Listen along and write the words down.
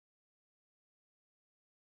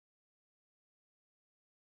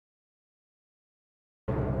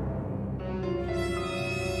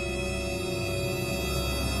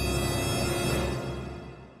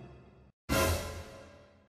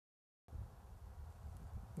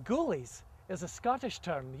Goolies is a Scottish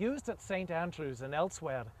term used at St Andrews and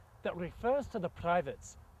elsewhere that refers to the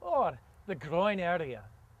privates or the groin area.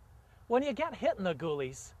 When you get hit in the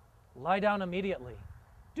goolies, lie down immediately.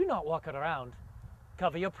 Do not walk around.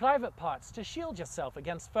 Cover your private parts to shield yourself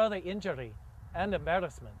against further injury and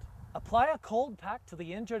embarrassment. Apply a cold pack to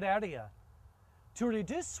the injured area. To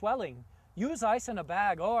reduce swelling, use ice in a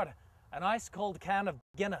bag or an ice-cold can of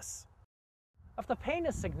Guinness. If the pain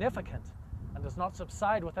is significant and does not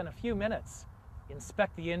subside within a few minutes,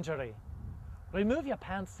 inspect the injury. Remove your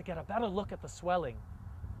pants to get a better look at the swelling.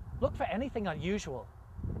 Look for anything unusual.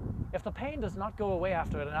 If the pain does not go away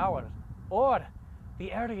after an hour, or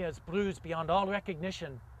the area is bruised beyond all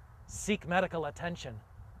recognition, seek medical attention,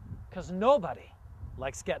 because nobody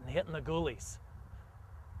likes getting hit in the goolies.